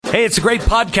Hey, it's a great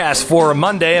podcast for a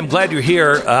Monday. I'm glad you're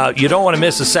here. You don't want to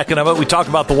miss a second of it. We talk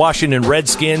about the Washington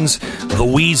Redskins, the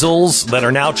Weasels that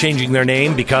are now changing their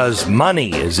name because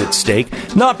money is at stake,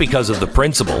 not because of the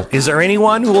principal. Is there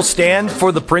anyone who will stand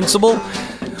for the principal?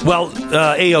 Well,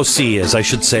 AOC is, I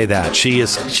should say that.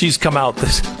 She's come out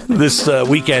this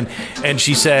weekend, and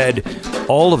she said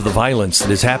all of the violence that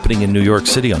is happening in New York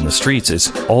City on the streets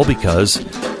is all because,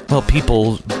 well,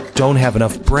 people don't have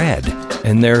enough bread,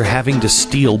 and they're having to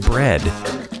steal bread.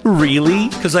 Really?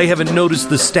 Because I haven't noticed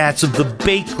the stats of the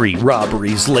bakery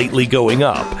robberies lately going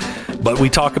up. But we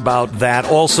talk about that.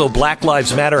 Also, Black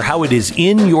Lives Matter, how it is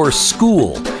in your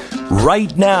school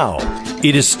right now.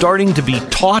 It is starting to be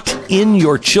taught in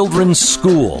your children's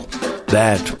school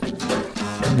that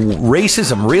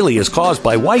racism really is caused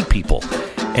by white people.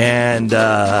 And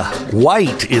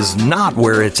white is not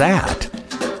where it's at.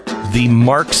 The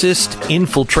Marxist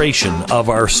infiltration of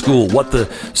our school, what the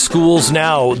schools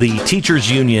now, the teachers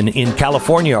union in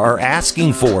California are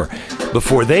asking for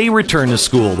before they return to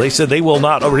school. They said they will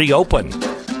not reopen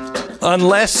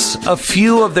unless a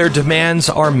few of their demands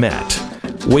are met.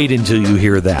 Wait until you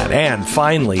hear that. And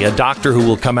finally, a doctor who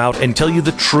will come out and tell you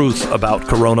the truth about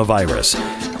coronavirus.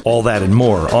 All that and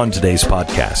more on today's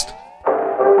podcast.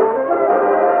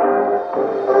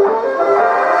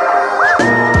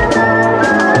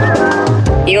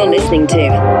 You're listening to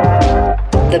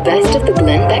the best of the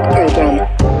Glenn Beck program.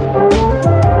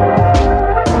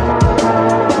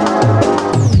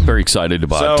 Very excited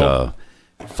about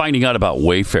finding out about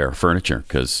Wayfair furniture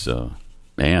because,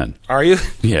 man, are you?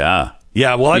 Yeah,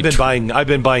 yeah. Well, I've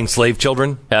been buying slave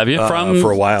children. Have you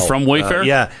for a while from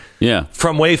Wayfair? Yeah,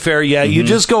 from Wayfair. Yeah, You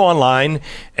just go online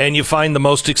and you find the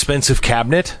most expensive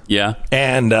cabinet. Yeah,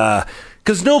 and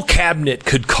because no cabinet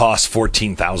could cost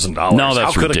 $14,000. No,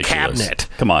 that's How could ridiculous. A cabinet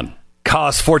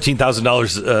cost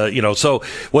 $14,000? So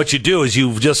what you do is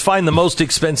you just find the most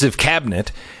expensive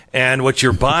cabinet, and what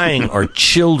you're buying are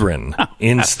children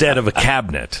instead of a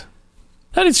cabinet.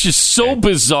 That is just so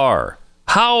bizarre.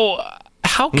 How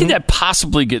can that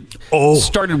possibly get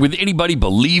started with anybody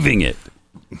believing it?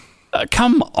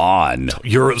 Come on.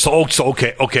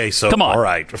 Okay. So come on. All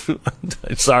right.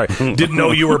 Sorry. Didn't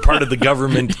know you were part of the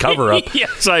government cover-up.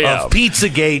 Yes, I am. Of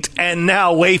Pizzagate and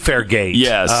now Wayfairgate.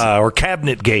 Yes. Or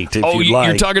Cabinetgate, if you'd like.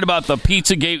 You're talking about the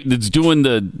Pizzagate that's doing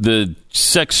the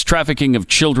sex trafficking of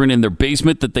children in their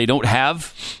basement that they don't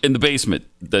have in the basement.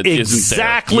 That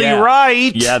exactly isn't there.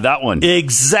 right. Yeah, that one.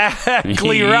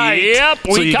 Exactly right. Yep,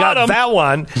 so you got that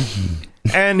one.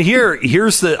 And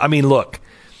here's the. I mean, look.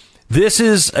 There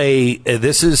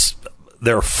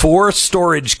are 4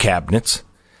 storage cabinets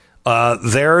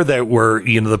there that were,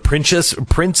 the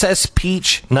Princess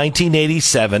Peach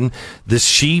 1987.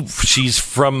 She's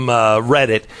from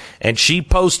Reddit, and she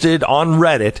posted on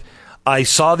Reddit, I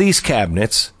saw these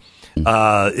cabinets.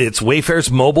 It's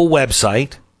Wayfair's mobile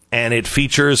website, and it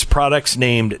features products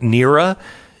named Nira,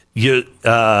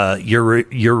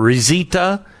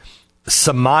 Eurizita,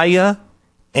 Samaya,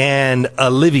 and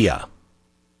Olivia.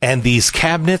 And these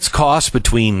cabinets cost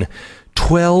between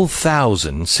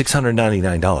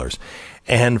 $12,699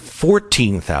 and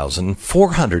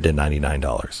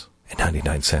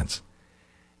 $14,499.99.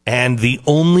 And the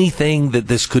only thing that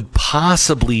this could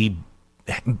possibly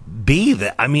be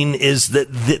is that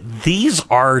these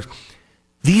are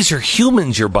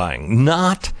humans you're buying,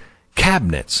 not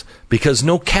cabinets, because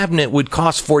no cabinet would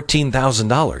cost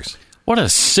 $14,000. What a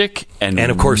sick and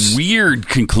of course weird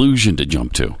conclusion to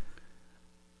jump to.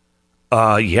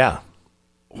 Yeah.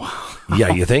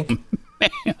 Yeah, you think?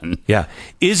 Man. Yeah.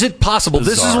 Is it possible?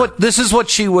 Bizarre. This is what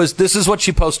she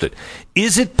posted.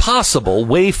 Is it possible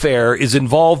Wayfair is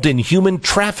involved in human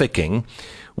trafficking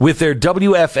with their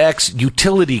WFX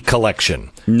utility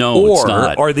collection? No, it's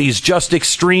not. Or are these just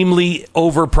extremely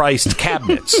overpriced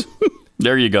cabinets?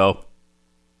 There you go.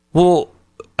 Well,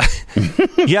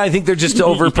 yeah, I think they're just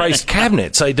overpriced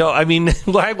cabinets.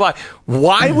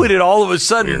 Why would it all of a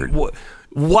sudden...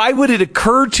 Why would it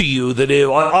occur to you that,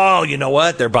 you know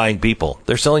what? They're buying people.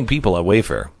 They're selling people at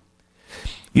Wayfair.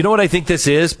 You know what I think this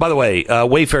is? By the way,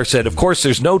 Wayfair said, of course,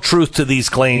 there's no truth to these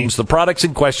claims. The products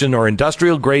in question are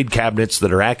industrial-grade cabinets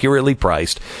that are accurately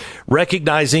priced,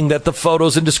 recognizing that the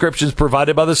photos and descriptions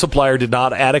provided by the supplier did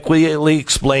not adequately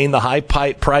explain the high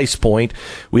price point.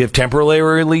 We have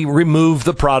temporarily removed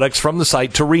the products from the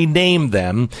site to rename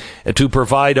them and to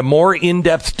provide a more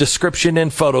in-depth description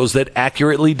and photos that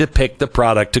accurately depict the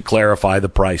product to clarify the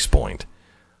price point.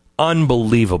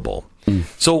 Unbelievable.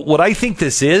 So what I think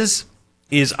this is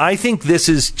I think this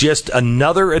is just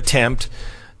another attempt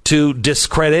to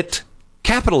discredit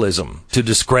capitalism, to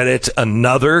discredit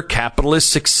another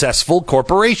capitalist successful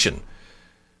corporation.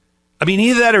 I mean,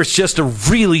 either that or it's just a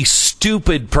really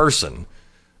stupid person.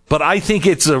 But I think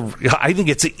it's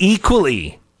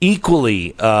equally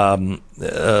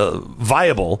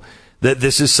viable that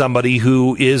this is somebody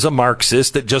who is a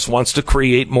Marxist that just wants to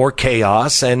create more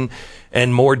chaos and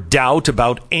more doubt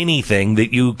about anything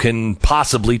that you can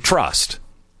possibly trust.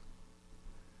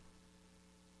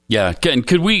 Yeah, and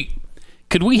could we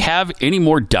have any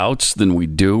more doubts than we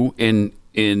do in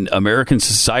American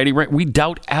society? Right, we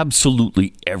doubt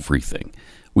absolutely everything.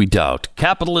 We doubt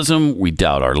capitalism. We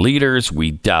doubt our leaders.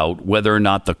 We doubt whether or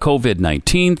not the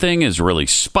COVID-19 thing is really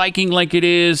spiking like it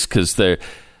is, because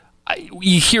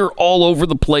you hear all over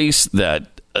the place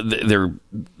that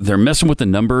they're messing with the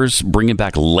numbers, bringing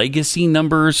back legacy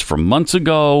numbers from months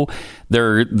ago.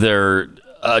 They're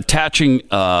attaching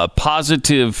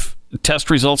positive test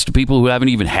results to people who haven't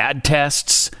even had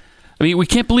tests. I mean, we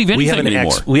can't believe anything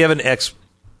anymore. We have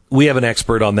an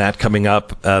expert on that coming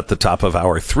up at the top of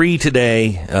hour 3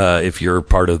 today. If you're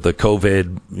part of the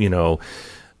COVID,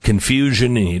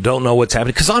 confusion and you don't know what's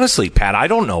happening, because honestly, Pat, I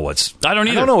don't know what's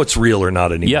real or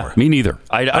not anymore. Yeah, me neither.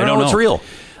 I don't know what's real.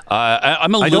 I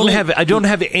don't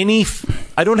have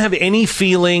any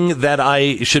feeling that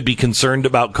I should be concerned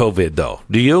about COVID, though.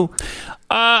 Do you?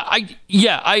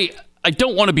 I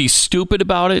don't want to be stupid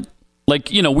about it. Like,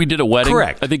 we did a wedding.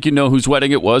 Correct. I think you know whose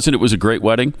wedding it was, and it was a great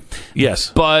wedding.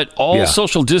 Yes. But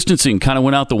social distancing kind of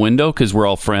went out the window because we're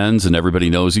all friends and everybody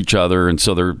knows each other. And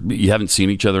so you haven't seen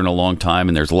each other in a long time,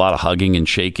 and there's a lot of hugging and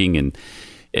shaking and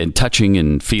touching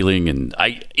and feeling. And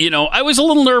I was a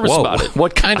little nervous about it.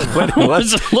 What kind of wedding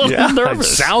was it? I was a little nervous.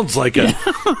 It sounds like a...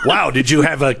 Wow, did you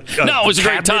have a no, it was a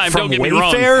great time. Don't get me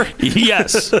wrong. Wayfair?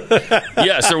 Yes.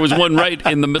 Yes, there was one right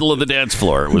in the middle of the dance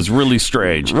floor. It was really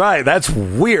strange. Right, that's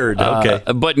weird. Okay.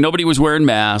 But nobody was wearing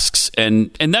masks,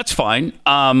 and that's fine,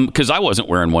 because I wasn't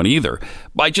wearing one either.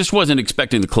 I just wasn't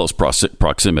expecting the close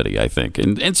proximity, I think.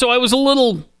 And so I was a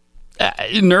little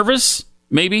nervous,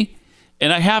 maybe.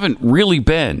 And I haven't really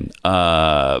been,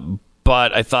 but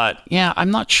I thought, I'm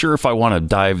not sure if I want to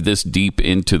dive this deep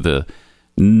into the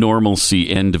normalcy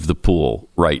end of the pool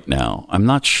right now. I'm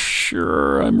not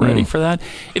sure I'm ready for that.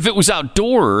 If it was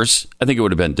outdoors, I think it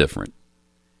would have been different.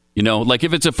 Like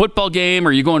if it's a football game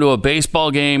or you're going to a baseball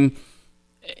game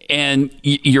and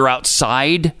you're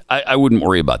outside, I wouldn't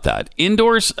worry about that.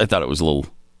 Indoors, I thought it was a little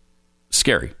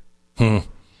scary.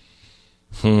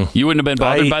 You wouldn't have been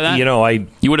bothered by that?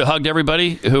 You would have hugged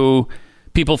everybody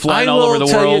people flying all over the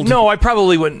world? No, I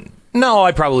probably wouldn't. No,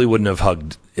 I probably wouldn't have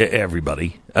hugged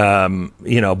everybody.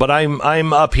 But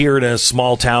I'm up here in a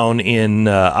small town in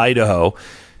Idaho,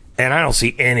 and I don't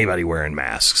see anybody wearing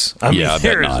masks. I mean,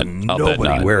 there's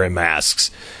nobody wearing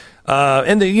masks.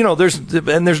 And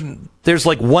there's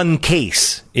like one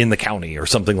case in the county or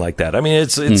something like that. I mean,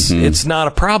 it's not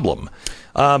a problem.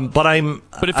 But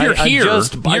if you're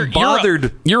I'm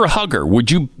bothered. You're a hugger.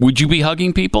 Would you be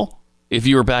hugging people if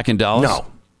you were back in Dallas? No.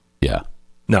 Yeah.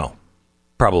 No.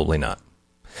 Probably not.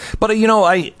 But I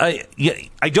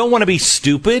don't want to be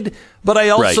stupid, but I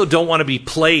also don't want to be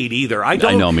played either. I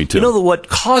know, me too. What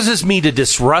causes me to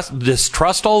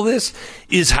distrust all this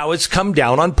is how it's come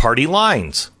down on party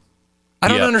lines. I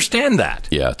don't understand that.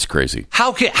 Yeah, it's crazy.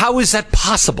 How is that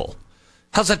possible?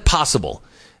 How's that possible?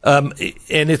 And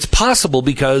it's possible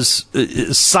because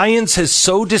science has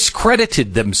so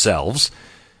discredited themselves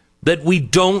that we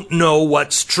don't know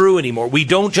what's true anymore. We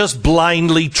don't just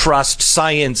blindly trust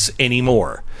science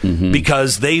anymore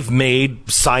because they've made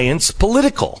science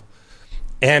political.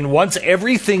 And once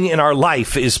everything in our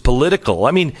life is political,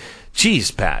 I mean,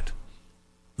 geez, Pat,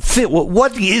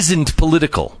 what isn't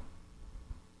political?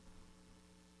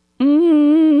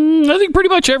 I think pretty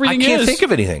much everything is. I can't think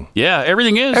of anything. Yeah,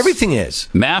 everything is. Everything is.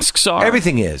 Masks are.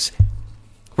 Everything is.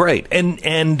 Right.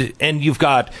 And you've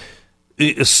got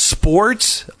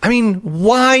sports. I mean,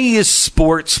 why is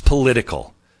sports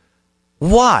political?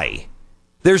 Why?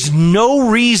 There's no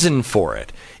reason for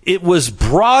it. It was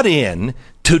brought in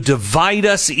to divide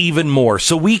us even more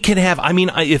so we can have, I mean,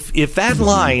 if that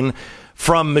line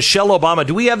from Michelle Obama,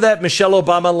 do we have that Michelle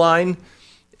Obama line?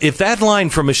 If that line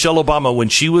from Michelle Obama when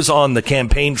she was on the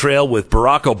campaign trail with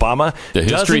Barack Obama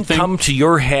doesn't come to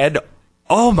your head,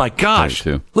 oh my gosh,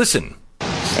 listen.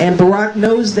 And Barack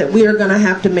knows that we are going to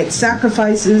have to make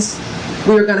sacrifices.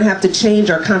 We are going to have to change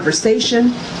our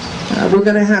conversation. We're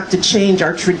going to have to change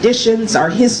our traditions, our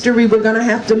history. We're going to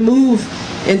have to move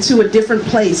into a different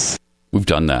place. We've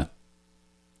done that.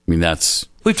 I mean,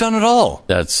 we've done it all.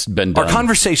 That's been done. Our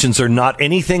conversations are not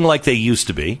anything like they used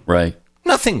to be. Right.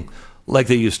 Nothing like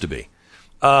they used to be.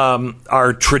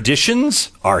 Our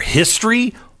traditions, our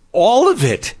history, all of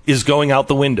it is going out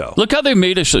the window. Look how they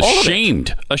made us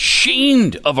ashamed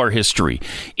of our history.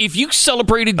 If you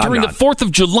celebrated during the 4th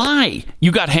of July,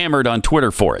 you got hammered on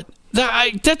Twitter for it.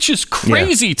 That's just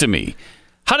crazy to me.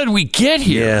 How did we get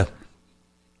here? Yeah.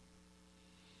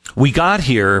 We got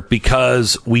here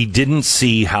because we didn't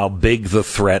see how big the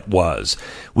threat was.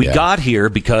 We got here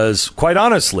because, quite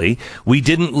honestly, we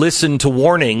didn't listen to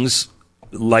warnings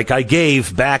like I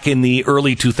gave back in the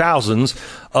early 2000s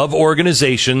of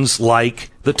organizations like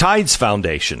the Tides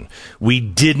Foundation. We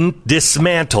didn't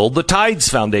dismantle the Tides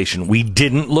Foundation. We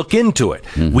didn't look into it.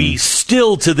 Mm-hmm. We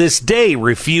still to this day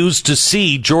refuse to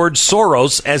see George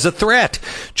Soros as a threat.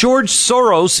 George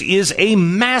Soros is a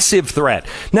massive threat.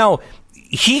 Now,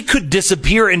 he could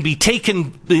disappear and be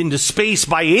taken into space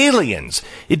by aliens.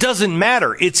 It doesn't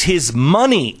matter. It's his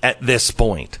money at this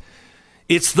point.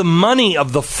 It's the money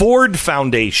of the Ford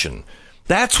Foundation.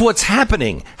 That's what's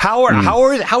happening.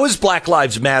 How is Black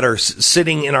Lives Matter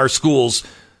sitting in our schools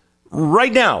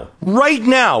right now? Right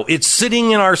now, it's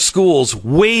sitting in our schools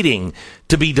waiting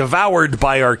to be devoured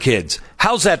by our kids.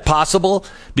 How's that possible?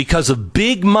 Because of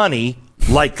big money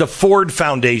like the Ford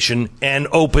Foundation and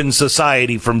Open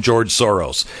Society from George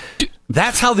Soros.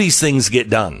 That's how these things get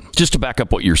done. Just to back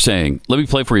up what you're saying, let me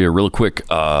play for you a real quick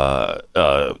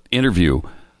interview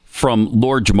from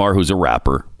Lord Jamar, who's a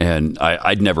rapper, and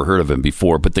I'd never heard of him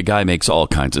before, but the guy makes all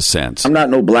kinds of sense. I'm not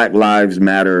no Black Lives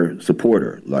Matter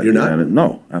supporter. You're not?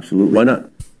 No, absolutely. Why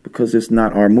not? Because it's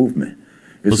not our movement.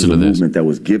 This is a movement that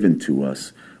was given to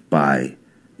us by,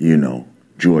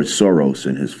 George Soros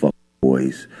and his fuck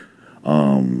boys.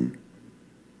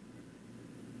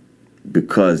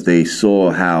 Because they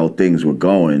saw how things were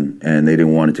going and they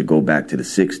didn't want it to go back to the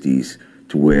 60s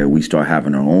to where we start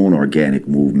having our own organic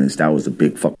movements. That was a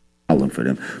big fucking problem for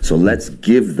them. So let's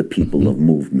give the people a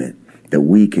movement that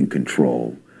we can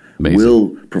control. Amazing.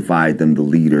 We'll provide them the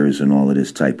leaders and all of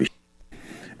this type of shit.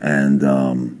 And,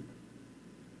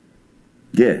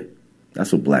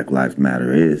 that's what Black Lives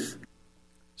Matter is.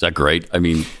 Is that great? I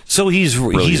mean, so he's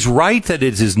right that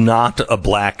it is not a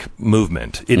black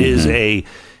movement. It is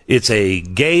it's a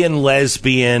gay and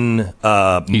lesbian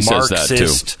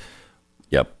Marxist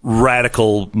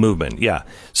radical movement. Yeah.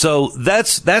 So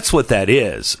that's what that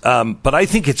is. But I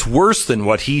think it's worse than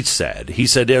what he said. He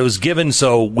said it was given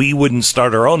so we wouldn't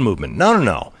start our own movement.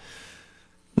 No.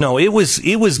 No, it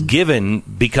was given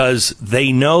because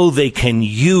they know they can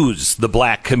use the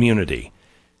black community.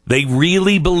 They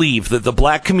really believe that the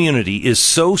black community is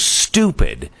so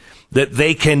stupid that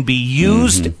they can be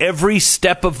used every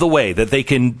step of the way, that they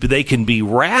can be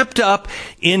wrapped up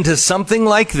into something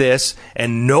like this,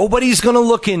 and nobody's going to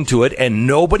look into it, and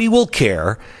nobody will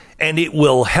care, and it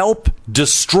will help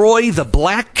destroy the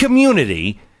black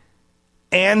community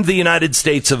and the United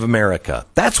States of America.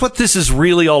 That's what this is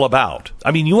really all about.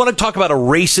 I mean, you want to talk about a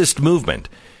racist movement.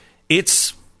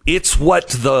 It's what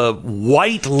the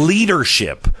white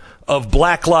leadership of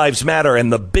Black Lives Matter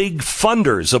and the big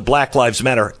funders of Black Lives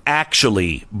Matter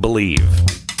actually believe.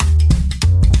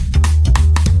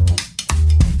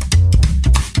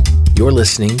 You're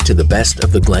listening to the best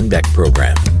of the Glenn Beck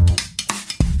program.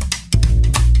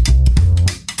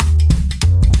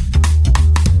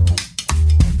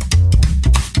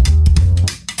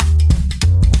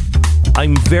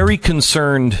 I'm very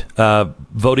concerned,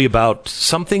 Voddie, about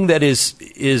something that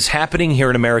is happening here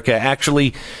in America.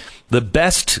 Actually, the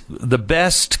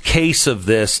best case of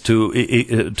this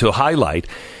to highlight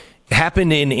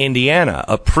happened in Indiana.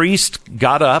 A priest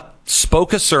got up,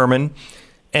 spoke a sermon,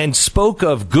 and spoke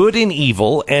of good and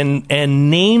evil, and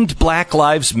named Black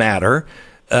Lives Matter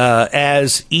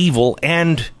as evil,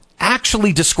 and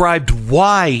actually described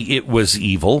why it was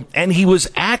evil, and he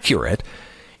was accurate.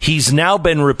 He's now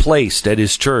been replaced at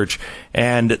his church,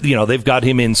 and they've got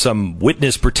him in some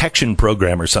witness protection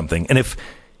program or something. And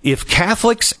if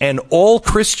Catholics and all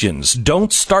Christians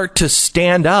don't start to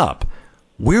stand up,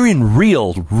 we're in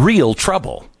real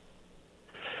trouble.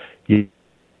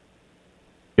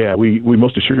 Yeah, we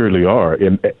most assuredly are.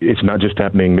 And it's not just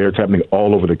happening there, it's happening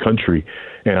all over the country.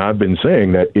 And I've been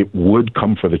saying that it would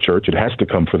come for the church. It has to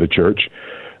come for the church.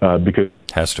 Because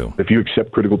if you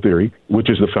accept critical theory,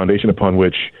 which is the foundation upon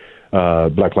which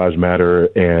Black Lives Matter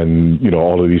and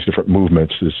all of these different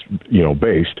movements is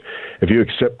based, if you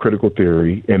accept critical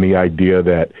theory and the idea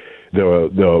that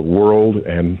the world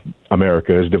and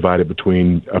America is divided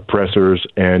between oppressors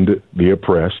and the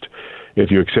oppressed,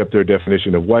 if you accept their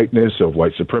definition of whiteness, of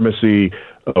white supremacy,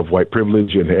 of white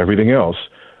privilege, and everything else,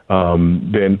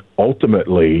 then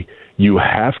ultimately you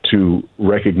have to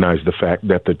recognize the fact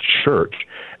that the church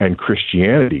and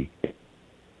Christianity,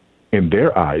 in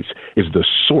their eyes, is the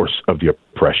source of the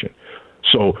oppression.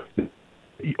 So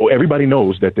everybody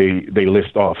knows that they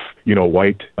list off,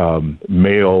 white,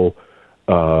 male,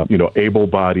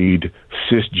 able-bodied,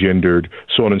 cisgendered,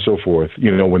 so on and so forth,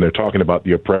 when they're talking about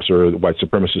the oppressor, the white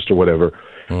supremacist or whatever.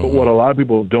 Mm-hmm. But what a lot of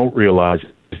people don't realize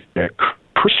is that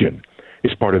Christian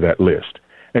is part of that list.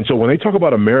 And so when they talk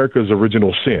about America's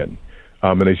original sin,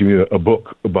 and they see a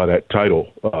book by that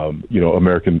title,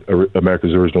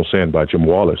 America's Original Sin by Jim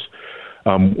Wallace,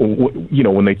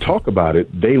 when they talk about it,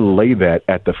 they lay that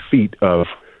at the feet of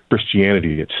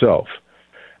Christianity itself.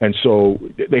 And so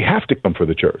they have to come for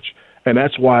the church. And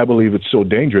that's why I believe it's so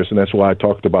dangerous, and that's why I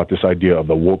talked about this idea of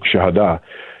the woke Shahada.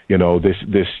 You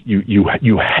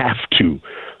have to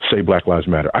say Black Lives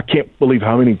Matter. I can't believe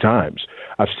how many times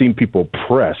I've seen people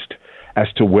pressed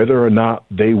as to whether or not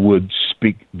they would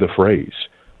speak the phrase.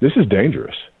 This is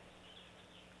dangerous.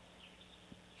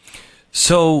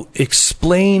 So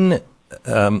explain,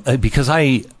 because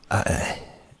I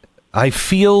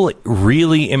feel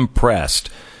really impressed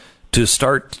to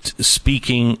start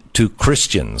speaking to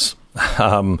Christians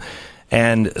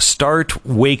and start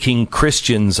waking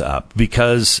Christians up,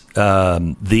 because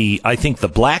I think the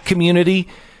black community,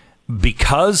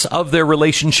 because of their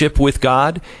relationship with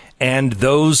God, and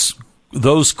those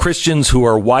Christians who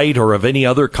are white or of any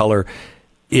other color,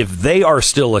 if they are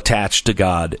still attached to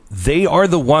God, they are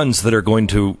the ones that are going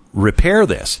to repair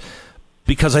this.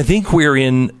 Because I think we're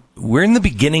in the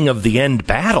beginning of the end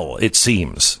battle, it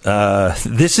seems.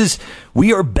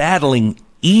 We are battling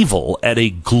evil at a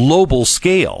global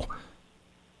scale.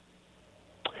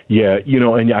 Yeah,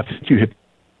 and I think you hit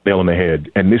the nail on the head.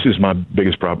 And this is my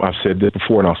biggest problem. I've said this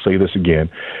before, and I'll say this again.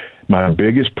 My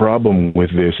biggest problem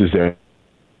with this is that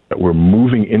we're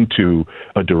moving into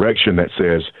a direction that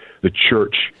says the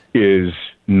church is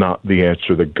not the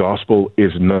answer. The gospel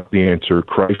is not the answer.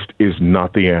 Christ is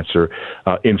not the answer.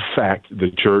 In fact,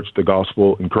 the church, the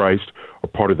gospel, and Christ are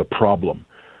part of the problem.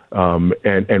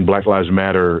 And Black Lives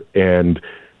Matter and,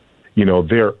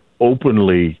 their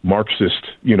openly Marxist,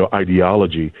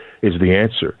 ideology is the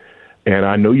answer. And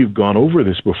I know you've gone over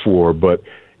this before, but,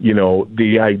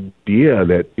 the idea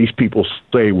that these people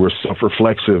say we're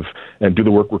self-reflexive and do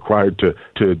the work required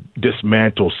to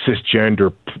dismantle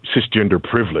cisgender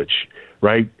privilege,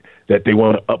 right? That they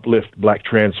want to uplift black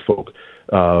trans folk,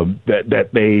 that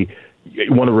they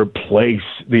want to replace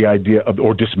the idea of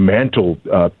or dismantle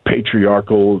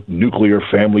patriarchal nuclear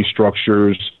family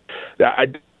structures.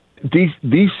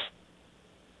 These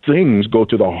things go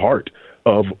to the heart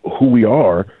of who we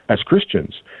are as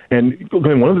Christians. And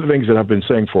one of the things that I've been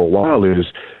saying for a while is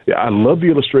I love the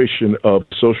illustration of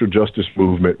the social justice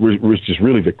movement, which is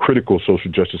really the critical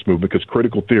social justice movement, because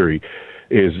critical theory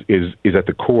is at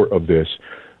the core of this.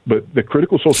 But the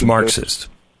critical social Marxist.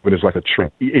 But it's like a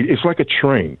train. It's like a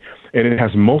train, and it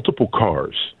has multiple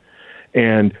cars.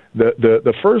 And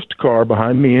the first car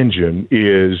behind the engine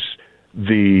is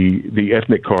the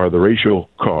ethnic car, the racial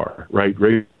car, right?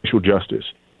 Racial justice.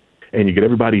 And you get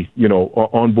everybody,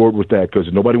 on board with that,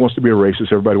 because nobody wants to be a racist.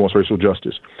 Everybody wants racial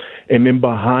justice. And then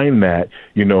behind that,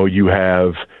 you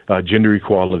have gender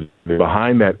equality.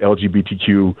 Behind that,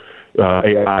 LGBTQ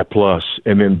AI plus,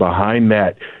 and then behind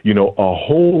that, a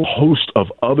whole host of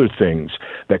other things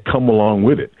that come along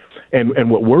with it.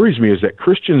 And what worries me is that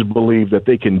Christians believe that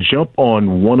they can jump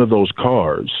on one of those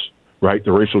cars, right,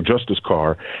 the racial justice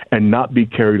car, and not be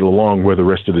carried along where the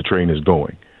rest of the train is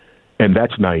going. And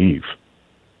that's naive.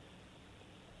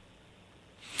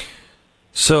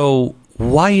 So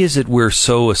why is it we're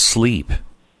so asleep,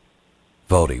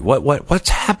 Voddie? What's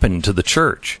happened to the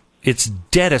church? It's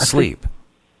dead asleep.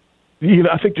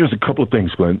 I think there's a couple of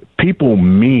things, Glenn. People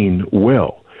mean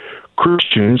well.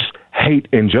 Christians hate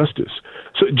injustice.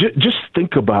 So just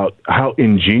think about how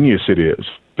ingenious it is.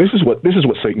 This is what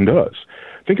Satan does.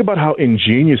 Think about how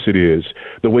ingenious it is,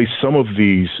 the way some of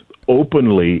these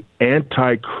openly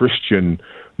anti-Christian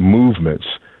movements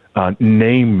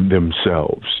name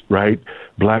themselves, right?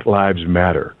 Black Lives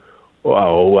Matter.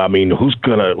 Oh, I mean, who's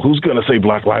gonna say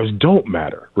Black lives don't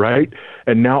matter, right?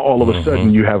 And now all of a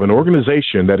sudden you have an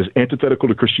organization that is antithetical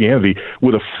to Christianity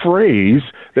with a phrase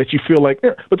that you feel like,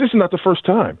 but this is not the first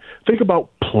time. Think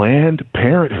about Planned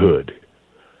Parenthood.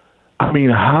 I mean,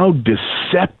 how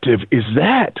deceptive is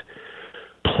that?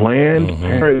 Planned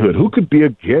Parenthood. Who could be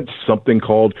against something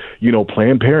called,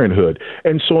 Planned Parenthood,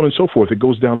 and so on and so forth? It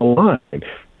goes down the line.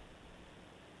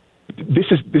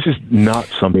 This is not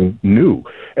something new.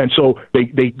 And so they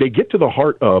get to the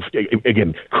heart of,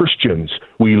 again, Christians.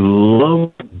 We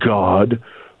love God.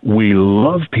 We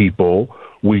love people.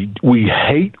 We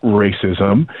hate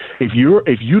racism. If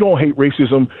you don't hate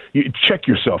racism, you check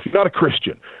yourself. You're not a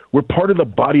Christian. We're part of the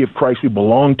body of Christ. We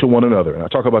belong to one another. And I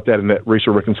talk about that in that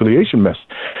racial reconciliation mess.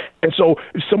 And so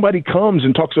if somebody comes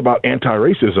and talks about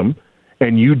anti-racism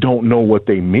and you don't know what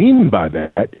they mean by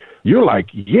that, you're like,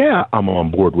 yeah, I'm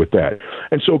on board with that.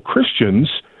 And so Christians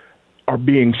are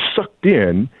being sucked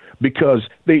in because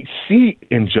they see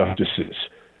injustices,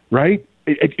 right?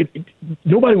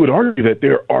 Nobody would argue that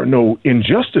there are no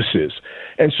injustices.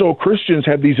 And so Christians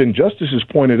have these injustices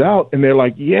pointed out, and they're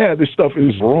like, yeah, this stuff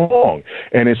is wrong.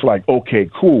 And it's like, okay,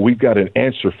 cool, we've got an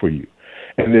answer for you.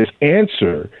 And this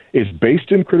answer is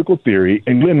based in critical theory,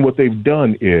 and then what they've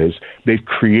done is they've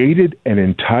created an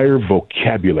entire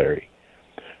vocabulary.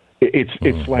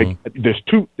 It's like there's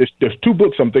two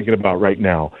books I'm thinking about right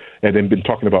now, and then been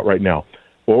talking about right now: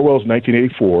 Orwell's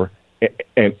 1984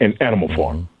 and Animal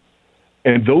Farm.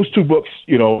 And those two books,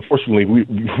 fortunately, we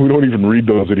don't even read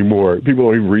those anymore. People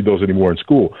don't even read those anymore in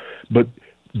school. But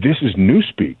this is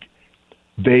newspeak.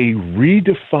 They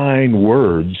redefine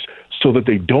words so that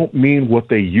they don't mean what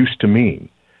they used to mean.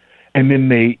 And then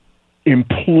they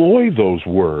employ those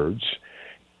words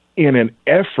in an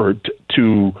effort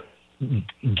to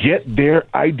get their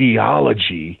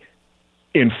ideology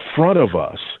in front of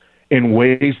us in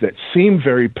ways that seem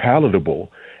very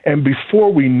palatable. And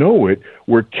before we know it,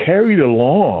 we're carried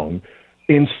along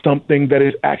in something that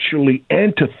is actually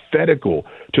antithetical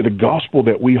to the gospel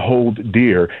that we hold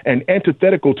dear and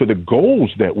antithetical to the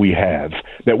goals that we have,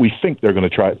 that we think they're going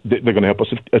to help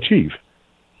us achieve.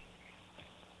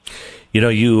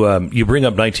 You bring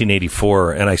up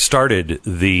 1984, and I started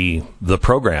the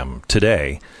program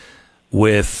today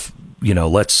with,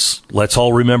 let's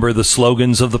all remember the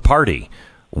slogans of the party.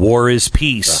 War is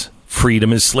peace. Yeah.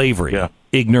 Freedom is slavery. Yeah.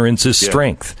 Ignorance is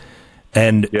strength.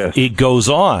 And it goes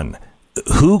on.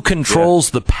 Who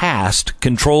controls the past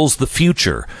controls the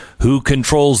future. Who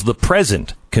controls the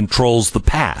present controls the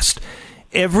past.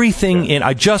 Everything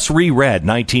I just reread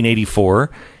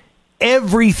 1984.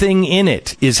 Everything in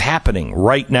it is happening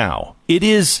right now. It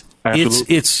is.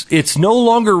 Absolutely. It's no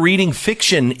longer reading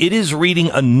fiction. It is reading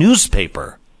a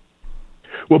newspaper.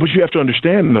 Well, but you have to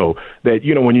understand, though, that,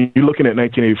 when you're looking at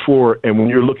 1984 and when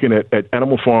you're looking at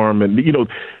Animal Farm, and,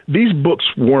 these books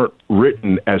weren't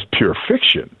written as pure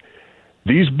fiction.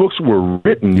 These books were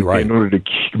written in order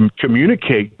to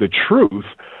communicate the truth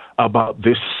about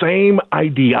this same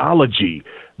ideology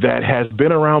that has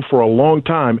been around for a long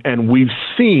time, and we've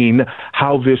seen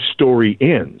how this story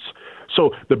ends.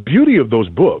 So the beauty of those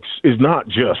books is not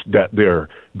just that they're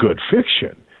good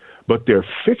fiction, but they're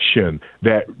fiction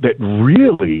that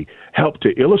really help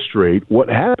to illustrate what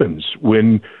happens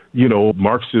when,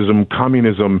 Marxism,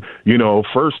 communism,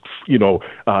 first, 2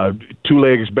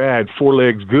 legs bad, 4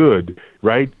 legs good,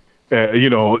 right?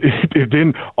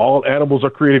 Then all animals are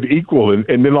created equal, and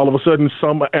then all of a sudden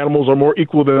some animals are more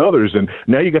equal than others, and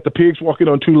now you got the pigs walking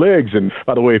on 2 legs. And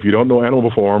by the way, if you don't know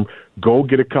Animal Farm, go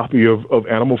get a copy of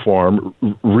Animal Farm,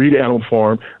 read Animal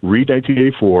Farm, read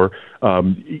 1984,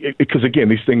 because again,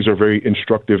 these things are very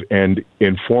instructive and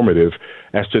informative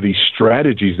as to these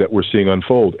strategies that we're seeing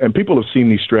unfold, and people have seen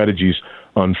these strategies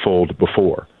unfold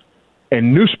before.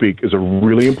 And newspeak is a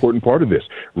really important part of this.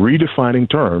 Redefining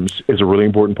terms is a really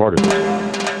important part of this.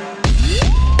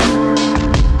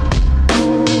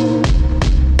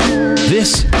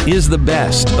 This is the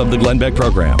best of the Glenn Beck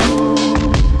program.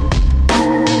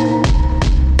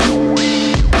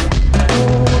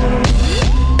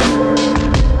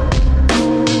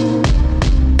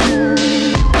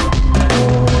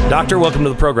 Doctor, welcome to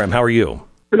the program. How are you?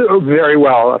 Very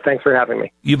well. Thanks for having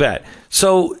me. You bet.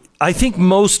 So I think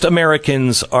most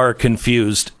Americans are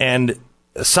confused, and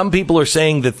some people are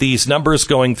saying that these numbers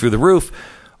going through the roof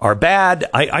are bad.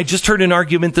 I just heard an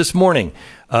argument this morning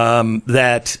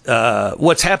that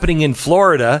what's happening in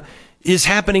Florida is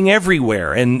happening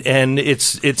everywhere, and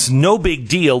it's no big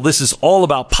deal. This is all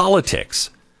about politics.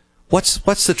 What's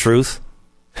the truth?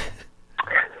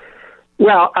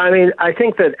 Well, I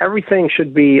think that everything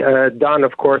should be done,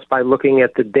 of course, by looking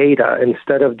at the data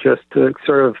instead of just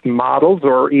sort of models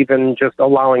or even just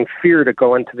allowing fear to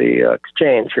go into the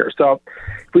exchange here. So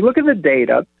if we look at the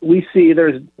data, we see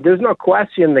there's no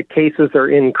question that cases are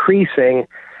increasing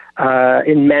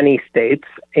in many states,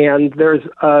 and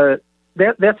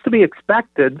that's to be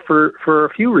expected for a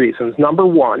few reasons. Number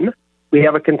one, we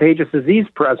have a contagious disease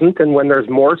present, and when there's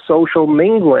more social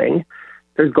mingling,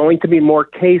 there's going to be more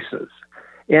cases.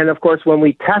 And, of course, when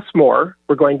we test more,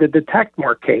 we're going to detect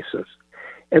more cases.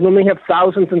 And when we have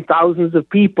thousands and thousands of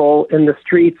people in the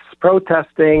streets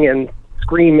protesting and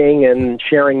screaming and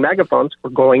sharing megaphones, we're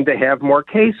going to have more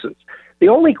cases. The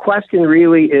only question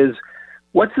really is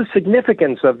what's the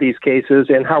significance of these cases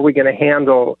and how are we going to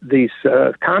handle these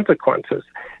consequences?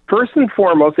 First and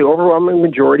foremost, the overwhelming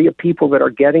majority of people that are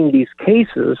getting these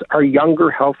cases are younger,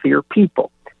 healthier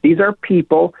people. These are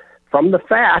people, from the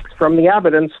facts, from the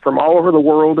evidence, from all over the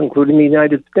world, including the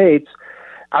United States,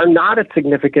 are not at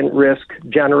significant risk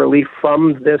generally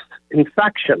from this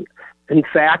infection. In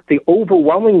fact, the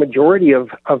overwhelming majority of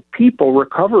people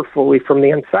recover fully from the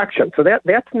infection. So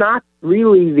that's not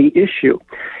really the issue.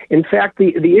 In fact,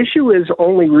 the issue is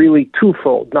only really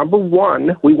twofold. Number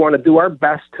one, we want to do our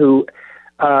best to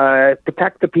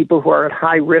protect the people who are at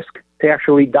high risk to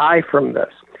actually die from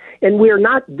this. And we're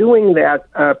not doing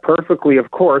that perfectly,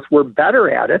 of course. We're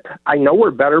better at it. I know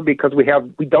we're better because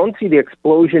we don't see the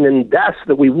explosion in deaths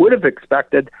that we would have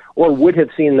expected or would have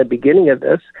seen in the beginning of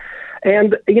this.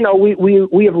 And,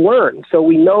 we have learned. So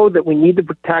we know that we need to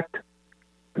protect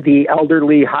the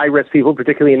elderly, high-risk people,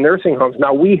 particularly in nursing homes.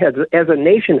 Now, we as a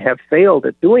nation have failed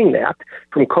at doing that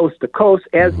from coast to coast,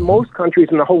 as most countries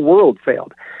in the whole world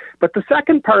failed. But the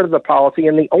second part of the policy,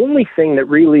 and the only thing that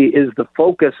really is the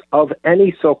focus of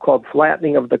any so-called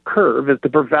flattening of the curve, is to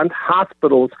prevent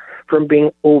hospitals from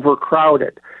being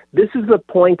overcrowded. This is the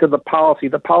point of the policy.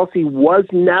 The policy was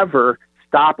never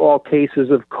stop all cases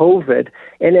of COVID,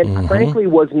 and it frankly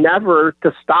was never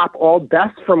to stop all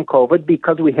deaths from COVID,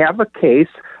 because we have a case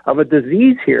of a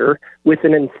disease here with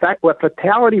a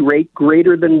fatality rate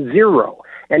greater than 0.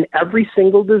 And every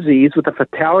single disease with a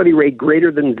fatality rate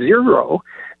greater than 0,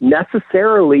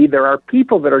 necessarily there are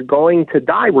people that are going to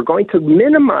die. We're going to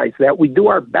minimize that. We do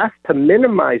our best to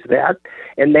minimize that,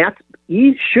 and that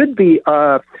should be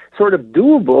sort of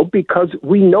doable because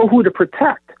we know who to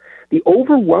protect. The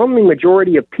overwhelming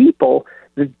majority of people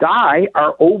that die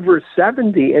are over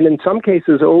 70, and in some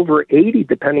cases over 80,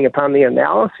 depending upon the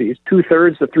analyses.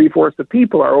 2/3 to 3/4 of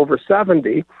people are over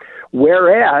 70,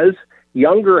 whereas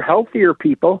younger, healthier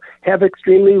people have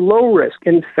extremely low risk.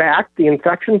 In fact, the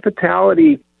infection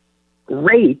fatality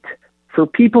rate for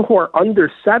people who are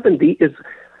under 70 is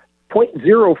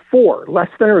 0.04, less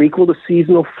than or equal to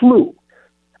seasonal flu.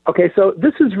 Okay, so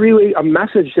this is really a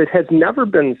message that has never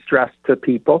been stressed to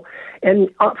people. And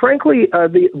frankly,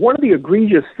 one of the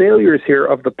egregious failures here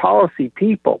of the policy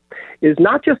people is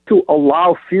not just to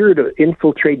allow fear to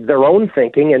infiltrate their own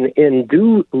thinking and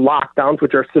do lockdowns,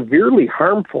 which are severely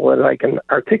harmful, and I can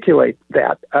articulate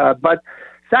that. But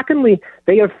secondly,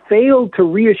 they have failed to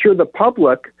reassure the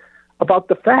public about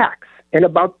the facts and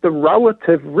about the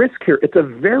relative risk here. It's a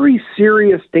very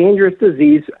serious, dangerous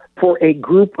disease for a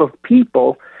group of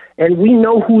people, and we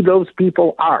know who those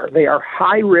people are. They are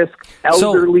high-risk,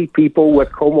 elderly people with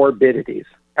comorbidities.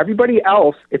 Everybody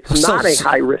else, it's not a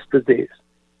high-risk disease.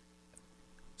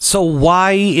 So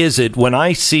why is it when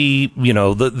I see,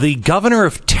 the governor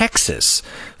of Texas,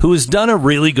 who has done a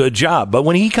really good job, but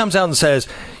when he comes out and says,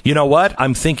 you know what,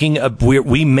 I'm thinking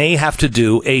we may have to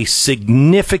do a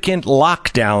significant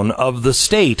lockdown of the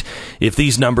state if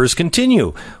these numbers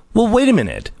continue. Well, wait a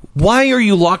minute. Why are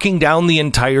you locking down the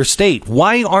entire state?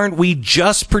 Why aren't we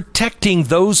just protecting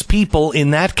those people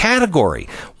in that category?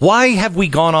 Why have we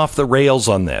gone off the rails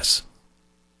on this?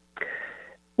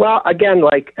 Well, again,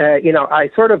 I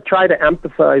sort of try to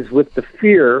empathize with the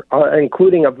fear,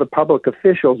 including of the public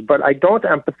officials, but I don't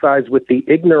empathize with the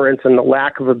ignorance and the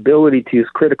lack of ability to use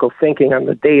critical thinking on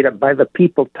the data by the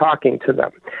people talking to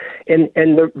them. And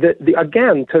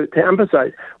again, to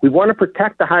emphasize, we want to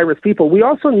protect the high-risk people. We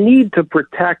also need to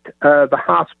protect the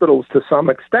hospitals to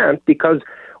some extent, because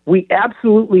we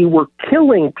absolutely were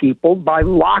killing people by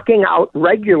locking out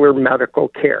regular medical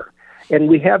care. And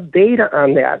we have data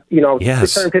on that.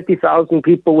 650,000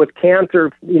 people with cancer,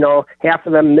 half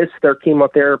of them missed their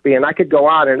chemotherapy, and I could go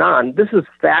on and on. This is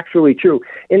factually true.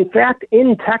 In fact,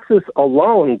 in Texas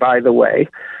alone, by the way,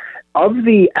 of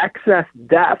the excess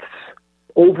deaths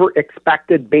over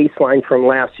expected baseline from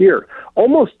last year,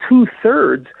 almost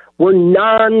 2/3 were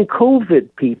non-COVID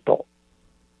people.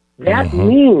 That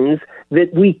means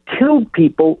that we killed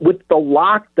people with the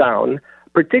lockdown,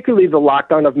 particularly the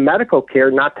lockdown of medical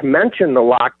care, not to mention the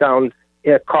lockdown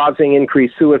causing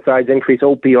increased suicides, increased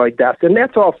opioid deaths. And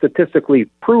that's all statistically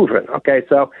proven, okay?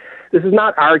 So this is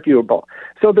not arguable.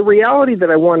 So the reality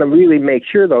that I want to really make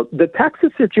sure, though, the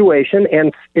Texas situation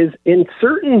is in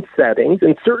certain settings,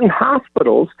 in certain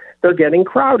hospitals, they're getting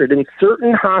crowded. In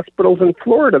certain hospitals in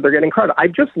Florida, they're getting crowded. I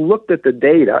just looked at the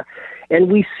data,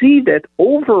 and we see that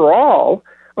overall,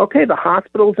 okay, the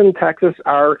hospitals in Texas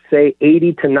are, say,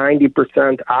 80 to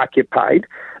 90% occupied.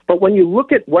 But when you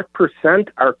look at what percent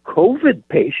are COVID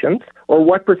patients, or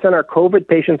what percent are COVID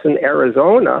patients in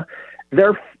Arizona,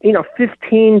 they're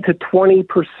 15 to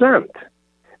 20%.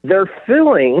 They're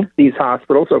filling these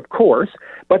hospitals, of course,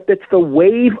 but it's the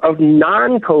wave of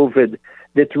non-COVID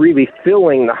that's really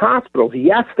filling the hospitals.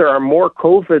 Yes, there are more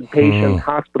COVID patient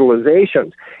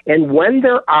hospitalizations. And when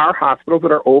there are hospitals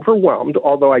that are overwhelmed,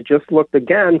 although I just looked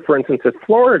again, for instance, at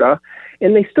Florida,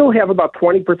 and they still have about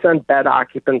 20% bed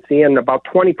occupancy and about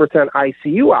 20%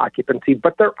 ICU occupancy,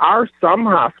 but there are some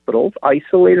hospitals,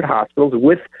 isolated hospitals,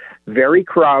 with very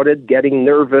crowded, getting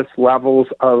nervous levels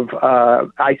of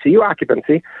ICU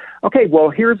occupancy. Okay, well,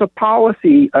 here's a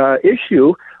policy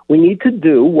issue. We need to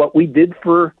do what we did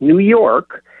for New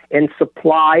York and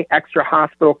supply extra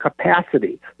hospital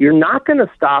capacity. You're not going to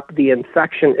stop the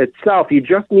infection itself. You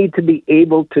just need to be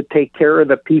able to take care of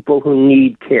the people who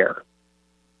need care.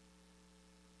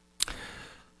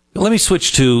 Let me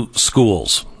switch to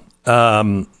schools.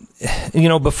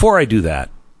 Before I do that,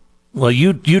 well,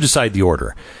 you decide the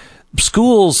order.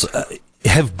 Schools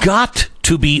have got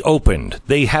to be opened.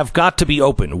 They have got to be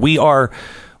opened. We are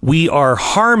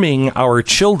harming our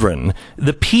children.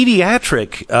 The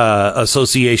Pediatric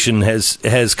Association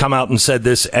has come out and said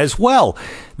this as well.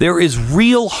 There is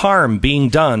real harm being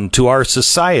done to our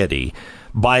society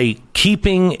by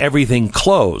keeping everything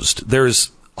closed.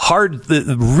 There's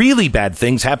really bad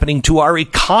things happening to our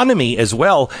economy as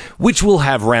well, which will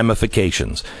have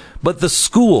ramifications. But the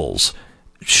schools,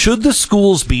 should the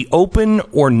schools be open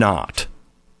or not?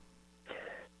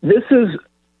 This is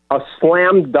a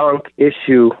slam dunk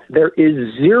issue. There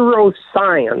is zero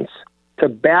science to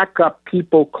back up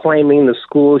people claiming the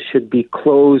schools should be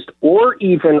closed or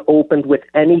even opened with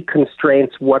any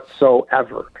constraints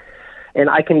whatsoever. And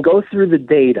I can go through the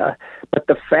data, but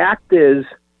the fact is,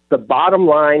 the bottom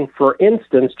line, for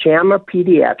instance, JAMA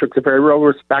Pediatrics, a very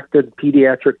well-respected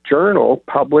pediatric journal,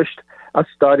 published a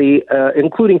study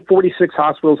including 46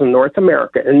 hospitals in North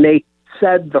America, and they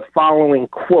said the following,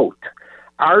 quote,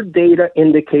 "Our data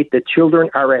indicate that children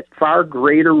are at far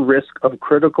greater risk of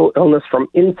critical illness from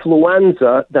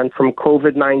influenza than from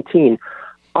COVID-19,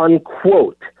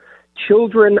 unquote.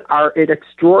 Children are at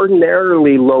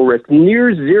extraordinarily low risk,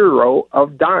 near zero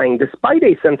of dying, despite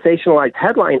a sensationalized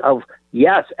headline of,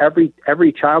 yes,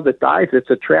 every child that dies, it's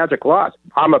a tragic loss.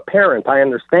 I'm a parent, I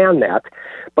understand that.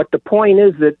 But the point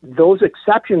is that those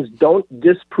exceptions don't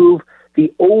disprove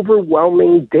the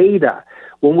overwhelming data.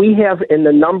 When we have in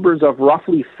the numbers of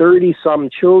roughly 30-some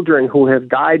children who have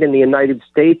died in the United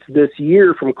States this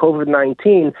year from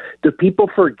COVID-19, do people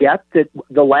forget that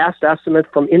the last estimate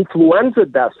from influenza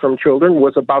deaths from children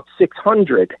was about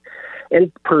 600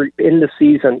 in the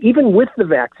season, even with the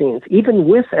vaccines, even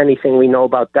with anything we know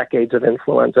about decades of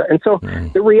influenza? And so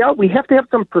the reality, we have to have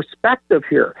some perspective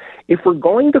here. If we're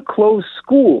going to close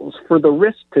schools for the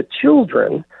risk to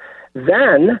children,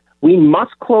 then we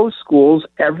must close schools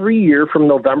every year from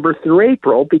November through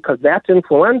April, because that's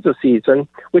influenza season,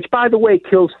 which, by the way,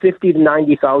 kills 50 to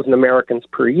 90,000 Americans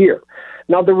per year.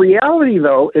 Now, the reality,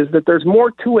 though, is that there's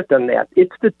more to it than that.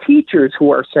 It's the teachers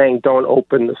who are saying don't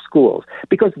open the schools,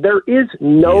 because there is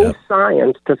no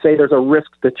science to say there's a risk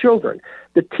to children.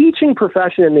 The teaching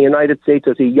profession in the United States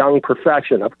is a young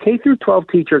profession. Of K through 12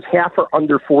 teachers, half are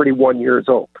under 41 years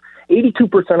old.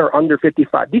 82% are under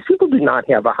 55. These people do not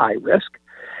have a high risk.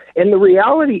 And the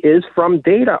reality is, from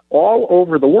data all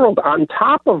over the world, on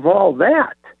top of all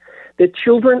that, that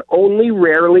children only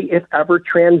rarely, if ever,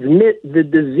 transmit the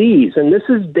disease. And this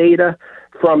is data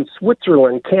from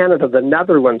Switzerland, Canada, the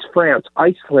Netherlands, France,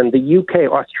 Iceland, the UK,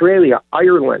 Australia,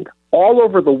 Ireland, all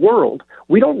over the world.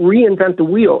 We don't reinvent the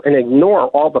wheel and ignore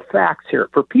all the facts here.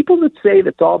 For people that say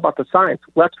that's all about the science,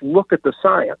 let's look at the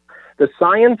science. The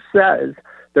science says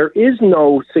there is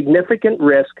no significant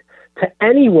risk to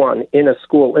anyone in a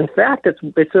school. In fact, it's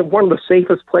one of the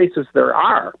safest places there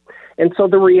are. And so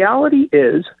the reality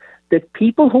is that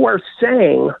people who are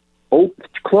saying,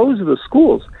 close the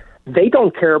schools, they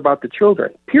don't care about the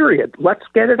children, period. Let's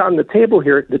get it on the table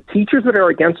here. The teachers that are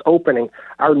against opening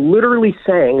are literally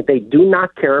saying they do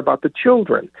not care about the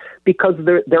children, because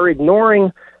they're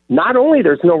ignoring, not only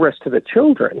there's no risk to the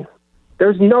children,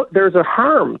 there's a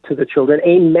harm to the children,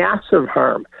 a massive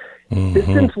harm.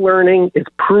 Distance learning is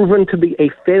proven to be a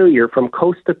failure from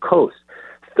coast to coast.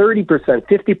 30%,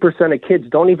 50% of kids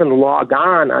don't even log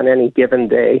on any given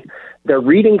day. Their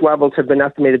reading levels have been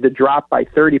estimated to drop by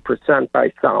 30%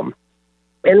 by some.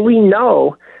 And we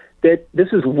know that this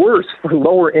is worse for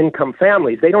lower income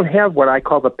families. They don't have what I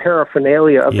call the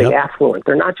paraphernalia of the affluent.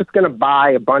 They're not just going to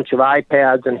buy a bunch of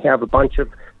iPads and have a bunch of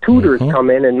tutors come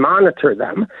in and monitor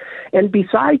them. And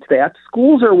besides that,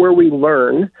 schools are where we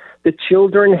learn that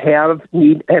children have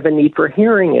a need for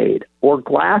hearing aid or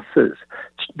glasses.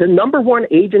 The number one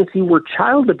agency where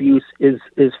child abuse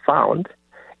is found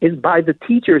is by the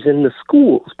teachers in the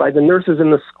schools, by the nurses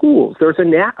in the schools. There's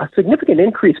a significant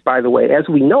increase, by the way, as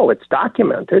we know, it's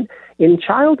documented, in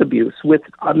child abuse, with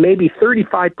maybe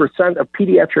 35% of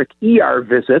pediatric ER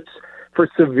visits for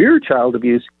severe child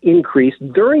abuse increased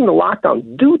during the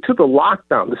lockdown, due to the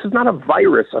lockdown. This is not a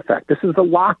virus effect. This is the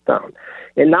lockdown.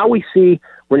 And now we see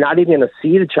we're not even going to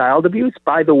see the child abuse.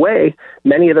 By the way,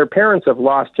 many of their parents have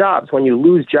lost jobs. When you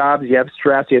lose jobs, you have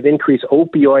stress, you have increased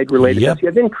opioid-related deaths, you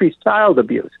have increased child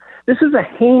abuse. This is a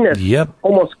heinous,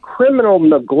 almost criminal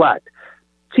neglect.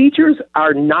 Teachers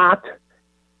are not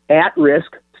at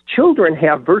risk. Children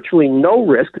have virtually no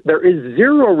risk. There is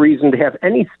zero reason to have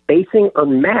any spacing or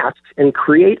masks and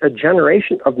create a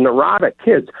generation of neurotic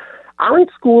kids.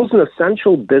 Aren't schools an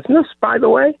essential business, by the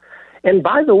way? And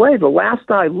by the way, the last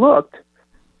I looked,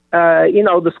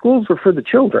 the schools were for the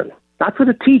children, not for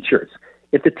the teachers.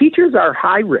 If the teachers are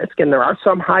high risk, and there are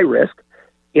some high risk,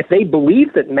 if they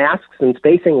believe that masks and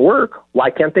spacing work, why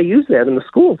can't they use that in the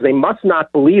schools? They must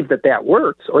not believe that that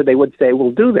works, or they would say,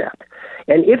 we'll do that.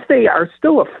 And if they are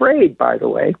still afraid, by the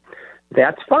way,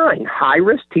 that's fine.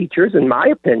 High-risk teachers, in my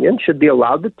opinion, should be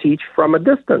allowed to teach from a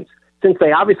distance, since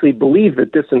they obviously believe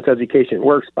that distance education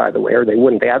works, by the way, or they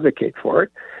wouldn't advocate for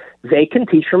it. They can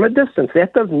teach from a distance.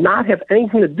 That does not have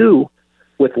anything to do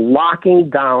with locking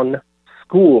down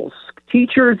schools.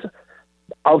 Teachers,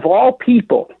 of all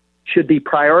people, should be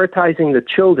prioritizing the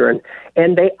children,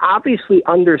 and they obviously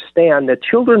understand that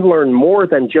children learn more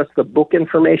than just the book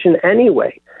information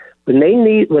anyway. When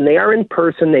they are in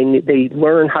person, they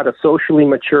learn how to socially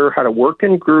mature, how to work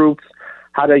in groups,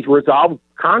 how to resolve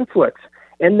conflicts.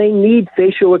 And they need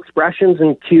facial expressions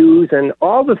and cues and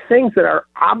all the things that are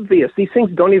obvious. These things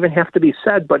don't even have to be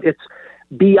said, but it's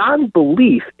beyond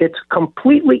belief. It's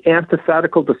completely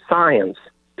antithetical to science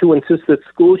to insist that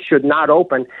schools should not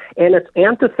open, and it's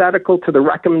antithetical to the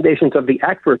recommendations of the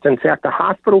experts. In fact, the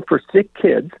Hospital for Sick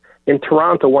Kids in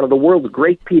Toronto, one of the world's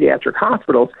great pediatric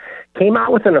hospitals, came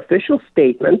out with an official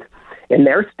statement, and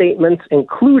their statements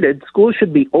included schools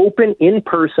should be open in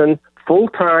person,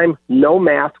 full-time, no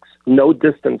masks, no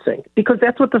distancing, because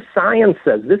that's what the science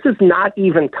says. This is not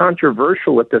even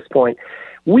controversial at this point.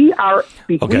 We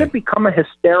have become a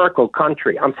hysterical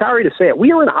country. I'm sorry to say it.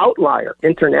 We are an outlier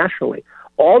internationally.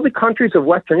 All the countries of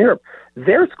Western Europe,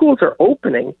 their schools are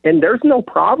opening, and there's no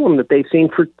problem that they've seen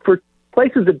for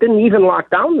places that didn't even lock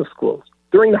down the schools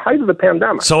during the height of the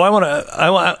pandemic. So I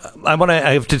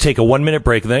have to take a 1-minute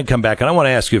break and then come back, and I want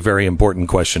to ask you a very important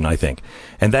question, I think,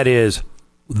 and that is,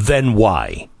 then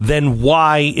why? Then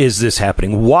why is this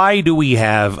happening? Why do we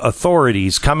have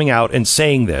authorities coming out and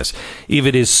saying this if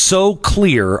it is so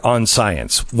clear on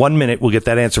science? 1 minute, we'll get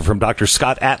that answer from Dr.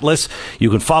 Scott Atlas. You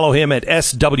can follow him at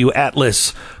SW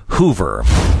Atlas Hoover.